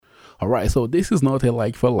Alright, so this is not a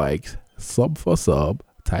like for likes, sub for sub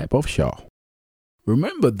type of show.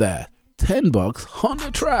 Remember that. $10 on the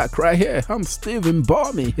track right here. I'm Stephen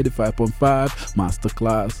Barney, 85.5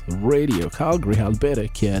 Masterclass Radio, Calgary, Alberta,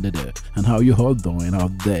 Canada. And how you all doing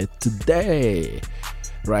out there today?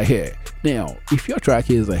 Right here. Now, if your track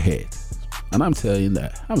is a hit, and I'm saying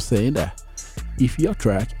that, if your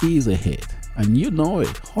track is a hit, and you know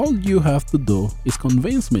it, all you have to do is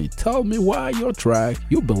convince me. Tell me why your track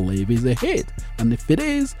you believe is a hit. And if it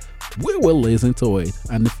is, we will listen to it.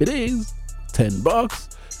 And if it is,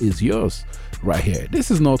 $10 is yours right here.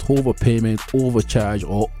 This is not overpayment, overcharge,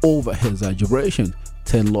 or over exaggeration.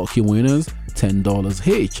 10 lucky winners, $10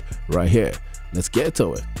 each right here. Let's get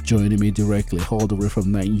to it. Joining me directly all the way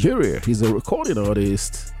from Nigeria, he's a recording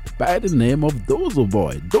artist by the name of Dozo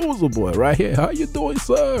Boy. Dozo Boy right here. How you doing,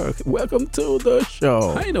 sir? Welcome to the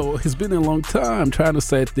show. I know it's been a long time trying to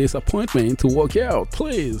set this appointment to work out.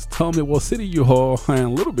 Please tell me what city you are and a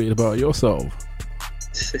little bit about yourself.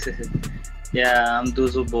 Yeah, I'm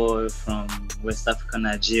Dozo Boy from West Africa,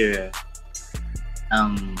 Nigeria.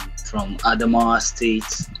 I'm from Adamawa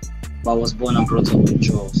State, but I was born and brought up in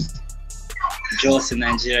Jos. Jos in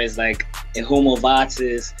Nigeria is like a home of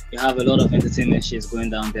artists. You have a lot of entertainment shit going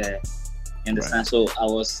down there. You understand? Right. So I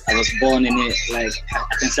was born in it. Like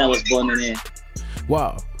I can say I was born in it.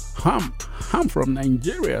 Wow, I'm from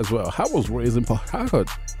Nigeria as well. I was raised in Port Harcourt.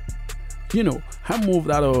 You know, I moved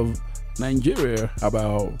out of Nigeria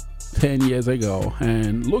about 10 years ago,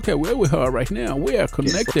 and look at where we are right now. We are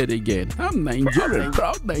connected again. I'm Nigerian,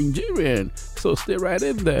 proud Nigerian. So stay right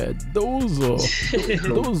in there. Dozo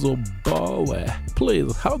Boy.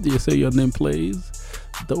 Please, how do you say your name, please?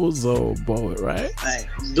 Dozo Boy, right?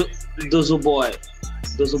 Dozo Boy.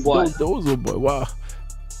 Dozo Boy. Dozo Boy. Wow.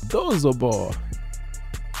 Dozo Boy.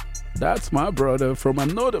 That's my brother from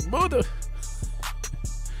another mother.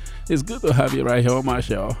 It's good to have you right here on my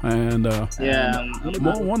show. And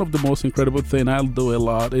one of the most incredible things I'll do a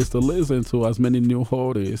lot is to listen to as many new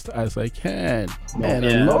artists as I can. And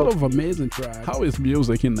a lot of amazing tracks. How is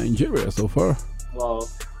music in Nigeria so far? Well,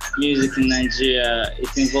 music in Nigeria,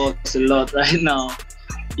 it involves a lot right now.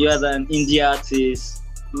 You as an indie artist,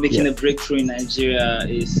 making a breakthrough in Nigeria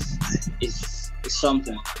is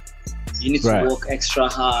something. You need to work extra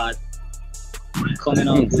hard. Coming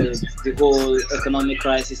up with the whole economic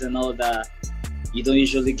crisis and all that, you don't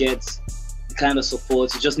usually get the kind of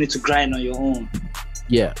support. You just need to grind on your own.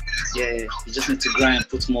 Yeah, you just need to grind,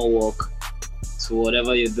 put more work to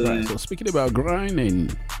whatever you're doing. Right, so speaking about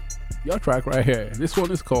grinding, your track right here, this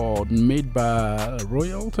one is called Made by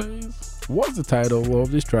Royalties. What's the title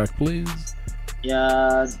of this track, please?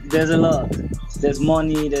 Yeah, there's a lot. There's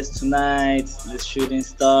Money, there's Tonight, there's Shooting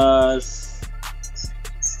Stars.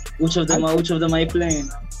 Which of them are you playing?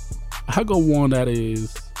 I got one that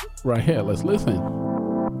is right here. Let's listen.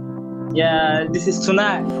 Yeah, this is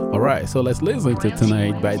Tonight. All right, so let's listen to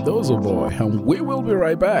Tonight by Dozo Boy, and we will be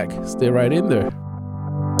right back. Stay right in there.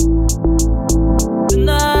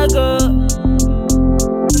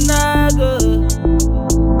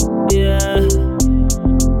 Yeah.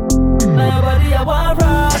 Nobody I want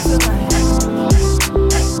rock tonight.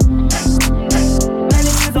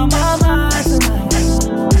 Many things on my mind tonight.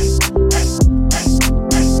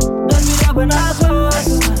 When I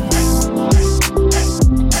close tonight,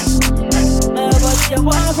 nobody I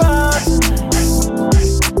wanna rock tonight.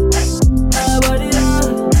 Nobody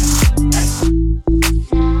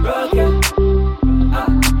rock it.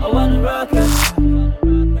 I wanna rock it.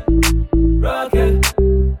 Rock it.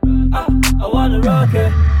 I wanna rock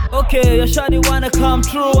it. Okay, your shawty wanna come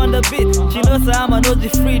through on the beat. She knows I'm a nosy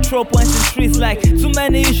free throw points in streets like too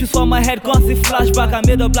many issues for my head, can't see flashback. I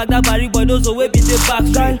made up like that Barry boy, those away be the back.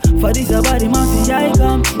 Girl, for this body man, see I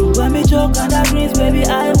come through. When me choke on that greens, baby,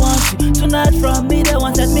 I want you. Tonight from me, they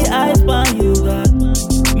want set me eyes on you, girl.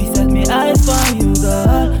 Me set me eyes on you,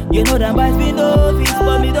 girl. You know that bites me novice,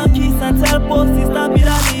 but me don't kiss and tell posties, stop it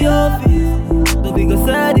at the office. So we go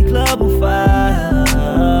set the club on fire.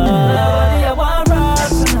 Nobody I want rock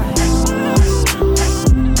tonight.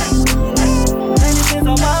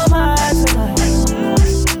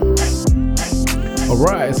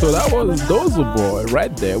 Alright, so that was Dozo Boy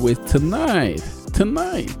right there with Tonight.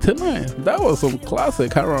 That was some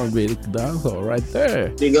classic R&B dancehall right there.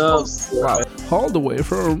 Big ups. Wow, all the way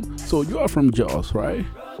from, so you are from Jos, right?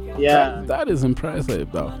 Yeah. That is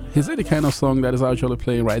impressive though. Is it the kind of song that is actually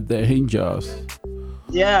playing right there in Jos?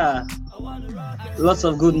 Yeah, lots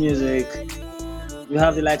of good music. You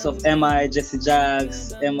have the likes of MI, Jesse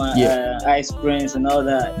Jaggs, Ice Prince and all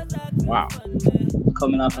that. Wow.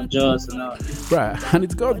 Coming out from Jos and all. Right, and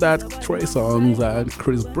it's got that Trey Songz and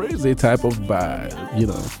Chris Breezy type of vibe, you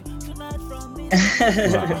know.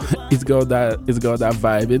 Wow. It's got that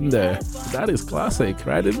vibe in there. That is classic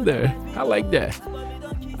right in there. I like that.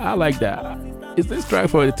 I like that. Is this track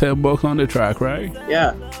for the 10 bucks on the track, right?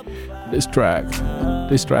 Yeah. This track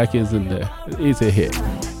is in there. It's a hit.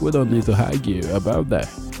 We don't need to argue about that.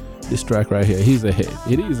 This track right here, he's a hit.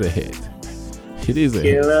 It is a hit. It is a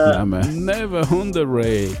hit. Nah, man. Never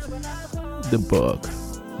underrate the book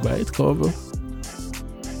by its cover.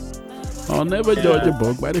 I'll never judge a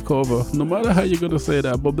book by the cover, no matter how you're gonna say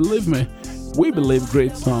that. But believe me, we believe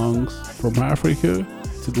great songs from Africa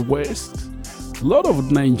to the West. A lot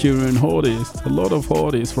of Nigerian artists, a lot of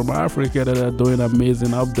artists from Africa that are doing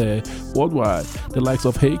amazing up there worldwide. The likes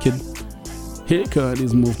of Haken. Haken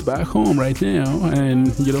is moved back home right now,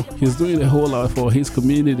 and you know he's doing a whole lot for his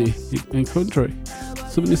community and country.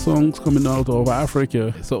 So many songs coming out of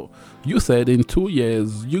Africa. So you said in 2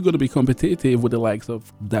 years you're gonna be competitive with the likes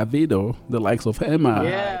of Davido, the likes of Emma,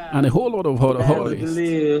 and a whole lot of other artists.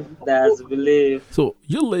 That's believe. So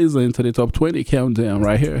you listen to the top 20 countdown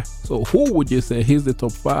right here. So who would you say is the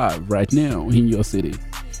top 5 right now in your city?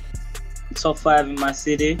 Top 5 in my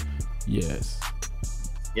city? Yes.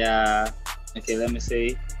 Yeah. Okay, let me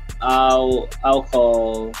see. I'll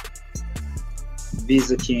call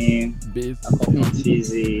Bizakim. I'll call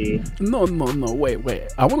Fizzy. No,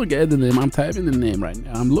 wait. I want to get the name. I'm typing the name right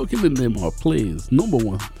now. I'm looking the name up, please. Number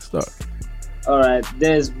 1, start. Alright,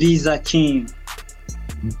 there's Bizakim.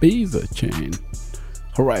 Bizakim.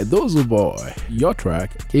 Alright, Dozo Boy, your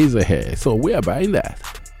track is ahead. So we are buying that.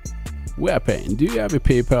 We are paying. Do you have a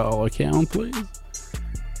PayPal account, please?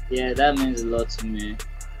 Yeah, that means a lot to me.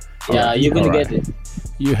 Yeah, you're gonna get it.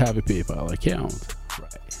 You have a PayPal account,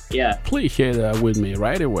 right? Yeah. Please share that with me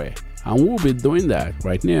right away, and we'll be doing that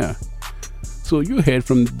right now. So you heard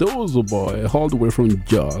from Dozo Boy all the way from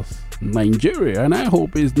Jos, Nigeria, and I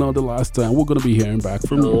hope it's not the last time we're gonna be hearing back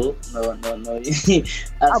from you. No.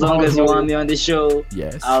 As long as you want me on the show,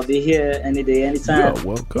 yes, I'll be here any day, anytime. You're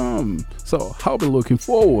welcome. So I'll be looking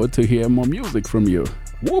forward to hear more music from you.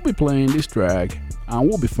 We'll be playing this track, and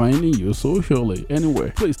we'll be finding you socially.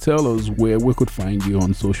 Anyway, please tell us where we could find you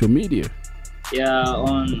on social media. Yeah,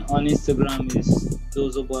 on Instagram is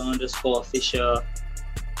dozoboy_official.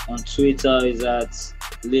 On Twitter is at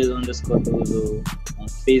lil_dozo. On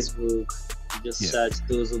Facebook, you just search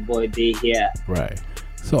Dozo Boy Day here. Right.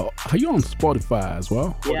 So, are you on Spotify as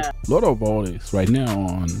well? Yeah. A lot of artists right now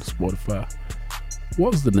on Spotify.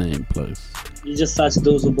 What's the name, please? You just search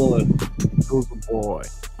Dozo Boy. Dozo Boy.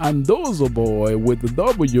 And Dozo Boy with the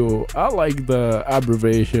W, I like the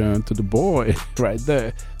abbreviation to the boy right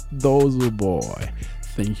there. Dozo Boy.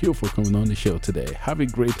 Thank you for coming on the show today. Have a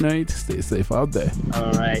great night. Stay safe out there.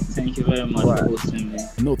 All right. Thank you very much for hosting me.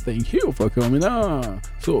 No, thank you for coming on.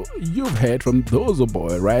 So, you've heard from Dozo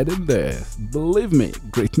Boy right in there. Believe me,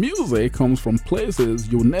 great music comes from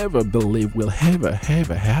places you never believe will ever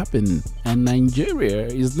happen. And Nigeria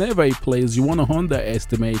is never a place you want to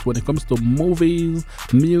underestimate when it comes to movies,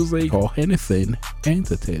 music, or anything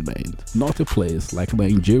entertainment. Not a place like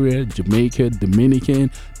Nigeria, Jamaica,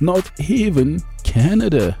 Dominican, not even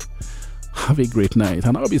Canada. Have a great night,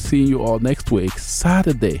 and I'll be seeing you all next week,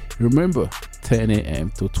 Saturday. Remember, 10 a.m.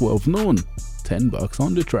 to 12 noon. $10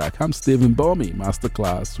 on the track. I'm Stephen Bommy,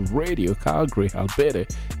 Masterclass Radio, Calgary, Alberta,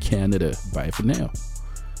 Canada. Bye for now.